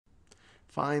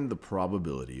Find the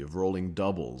probability of rolling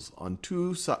doubles on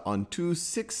two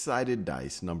six-sided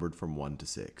dice numbered from 1 to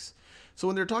 6. So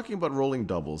when they're talking about rolling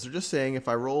doubles, they're just saying if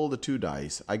I roll the two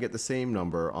dice, I get the same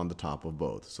number on the top of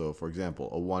both. So for example,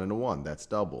 a 1 and a 1, that's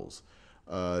doubles.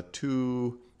 A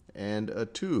 2 and a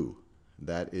 2,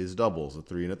 that is doubles. A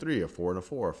 3 and a 3, a 4 and a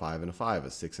 4, a 5 and a 5, a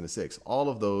 6 and a 6. All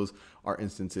of those are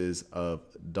instances of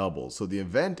doubles. So the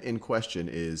event in question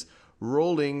is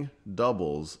rolling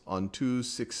doubles on two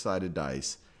six-sided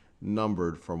dice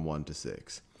numbered from 1 to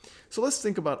 6. So let's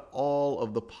think about all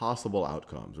of the possible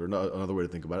outcomes, or another way to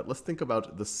think about it, let's think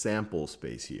about the sample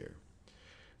space here.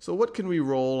 So what can we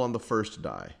roll on the first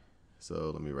die? So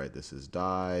let me write this as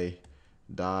die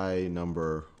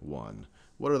number 1.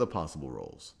 What are the possible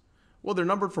rolls? Well, they're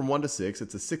numbered from 1 to 6.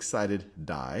 It's a six-sided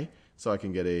die, so I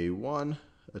can get a 1,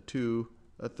 a 2,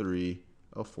 a 3,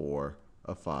 a 4,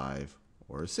 a 5,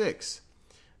 or a 6.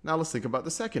 Now let's think about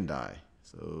the second die.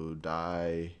 So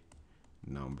die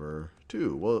number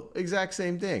 2. Well, exact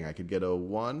same thing. I could get a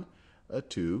 1, a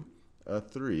 2, a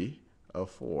 3, a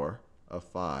 4, a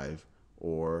 5,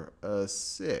 or a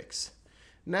 6.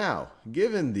 Now,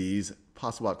 given these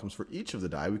possible outcomes for each of the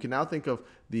die, we can now think of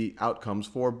the outcomes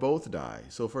for both die.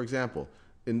 So for example,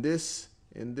 in this,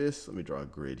 let me draw a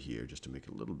grid here just to make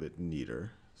it a little bit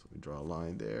neater. So let me draw a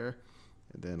line there,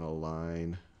 and then a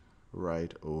line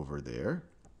right over there.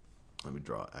 Let me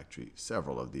draw actually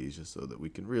several of these just so that we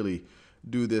can really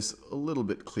do this a little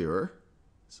bit clearer.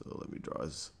 So let me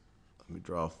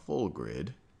draw a full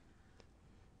grid.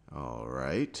 All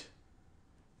right.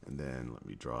 And then let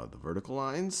me draw the vertical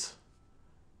lines.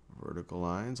 Vertical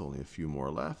lines, only a few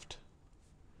more left.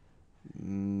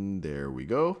 There we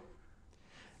go.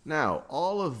 Now,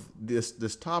 all of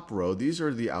this top row, these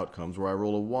are the outcomes where I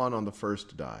roll a 1 on the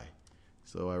first die.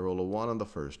 So I roll a 1 on the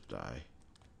first die.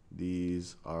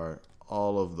 These are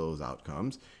all of those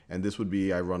outcomes. And this would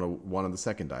be I run a 1 on the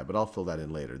second die, but I'll fill that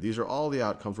in later. These are all the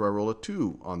outcomes where I roll a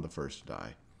 2 on the first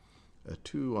die. A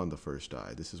 2 on the first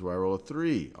die. This is where I roll a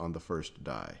 3 on the first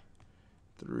die.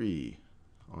 3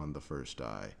 on the first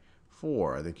die.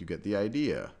 4, I think you get the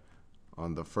idea,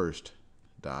 on the first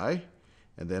die.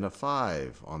 And then a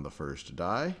 5 on the first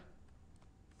die.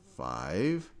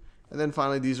 5. And then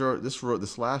finally,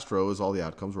 this last row is all the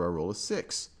outcomes where I roll a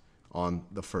 6 on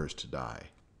the first die.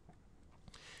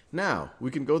 Now, we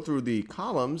can go through the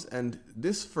columns, and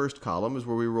this first column is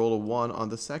where we roll a 1 on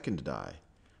the second die.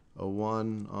 A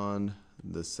 1 on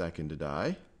the second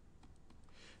die.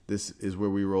 This is where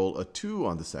we roll a 2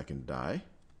 on the second die.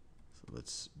 So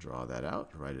let's draw that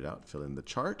out, write it out, fill in the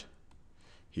chart.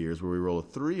 Here's where we roll a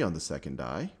 3 on the second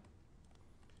die.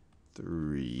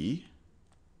 3.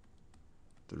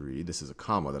 This is a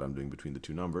comma that I'm doing between the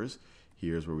two numbers.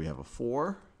 Here's where we have a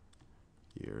 4.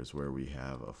 Here's where we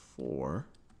have a 4.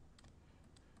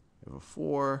 We have a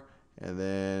 4. And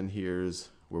then here's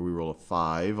where we roll a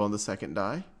 5 on the second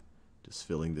die. Just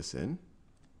filling this in.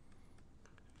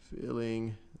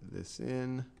 Filling this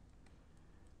in.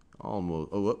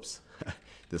 Almost, oh, whoops.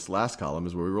 This last column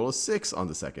is where we roll a 6 on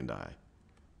the second die.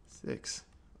 6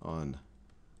 on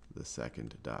the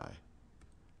second die.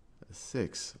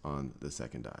 6 on the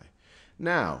second die.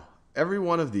 Now, every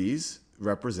one of these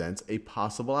represents a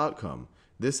possible outcome.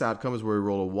 This outcome is where we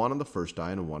roll a 1 on the first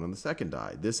die and a 1 on the second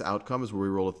die. This outcome is where we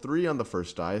roll a 3 on the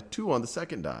first die, a 2 on the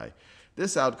second die.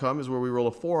 This outcome is where we roll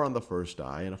a 4 on the first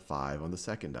die and a 5 on the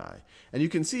second die. And you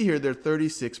can see here there are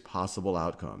 36 possible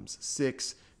outcomes.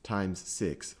 6 times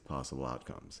 6 possible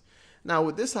outcomes. Now,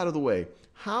 with this out of the way,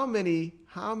 how many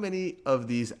of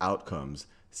these outcomes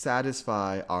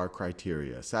satisfy our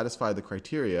criteria, satisfy the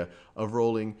criteria of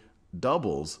rolling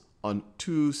doubles on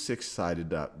two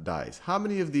six-sided dice? How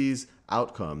many of these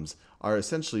outcomes are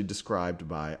essentially described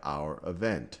by our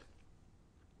event?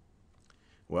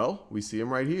 Well, we see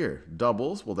them right here.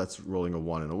 Doubles, well, that's rolling a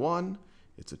 1 and a 1.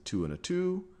 It's a 2 and a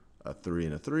 2, a 3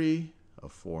 and a 3, a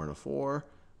 4 and a 4,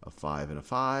 a 5 and a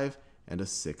 5, and a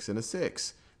 6 and a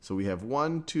 6. So we have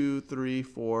 1, 2, 3,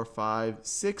 4, 5,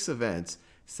 6 events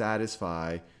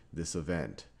satisfy this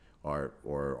event, or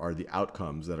are the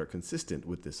outcomes that are consistent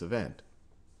with this event.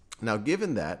 Now,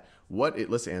 given that,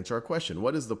 let's answer our question.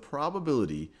 What is the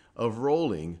probability of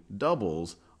rolling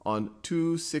doubles on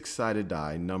two six-sided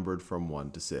die numbered from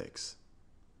 1 to 6?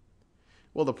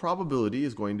 Well, the probability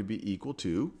is going to be equal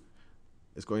to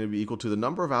the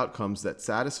number of outcomes that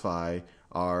satisfy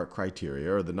our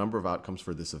criteria, or the number of outcomes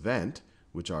for this event,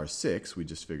 which are 6, we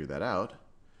just figured that out,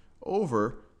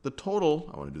 over the total,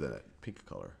 I want to do that in pink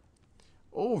color,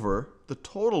 over the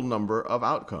total number of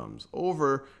outcomes,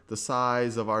 over the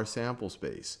size of our sample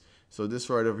space. So this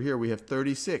right over here, we have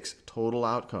 36 total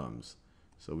outcomes.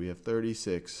 So we have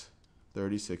 36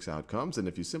 36 outcomes. And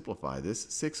if you simplify this,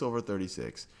 6 over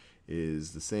 36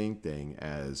 is the same thing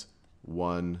as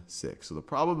 1/6. So the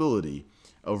probability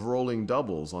of rolling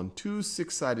doubles on two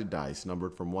six-sided dice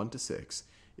numbered from 1 to 6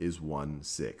 is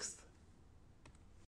 1/6.